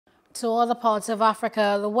To other parts of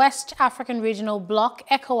Africa, the West African Regional Bloc,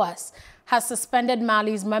 ECOWAS, has suspended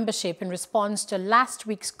Mali's membership in response to last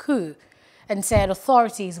week's coup and said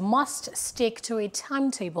authorities must stick to a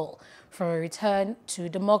timetable for a return to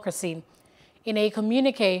democracy. In a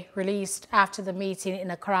communique released after the meeting in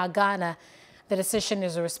Accra, Ghana, the decision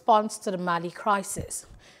is a response to the Mali crisis.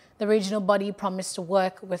 The regional body promised to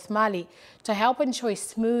work with Mali to help ensure a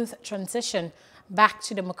smooth transition back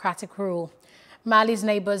to democratic rule. Mali's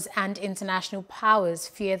neighbors and international powers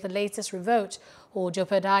fear the latest revolt will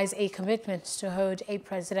jeopardize a commitment to hold a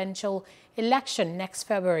presidential election next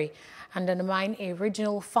February and undermine a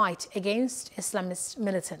regional fight against Islamist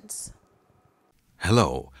militants.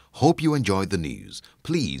 Hello, hope you enjoyed the news.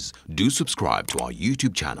 Please do subscribe to our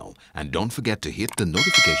YouTube channel and don't forget to hit the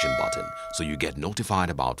notification button so you get notified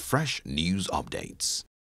about fresh news updates.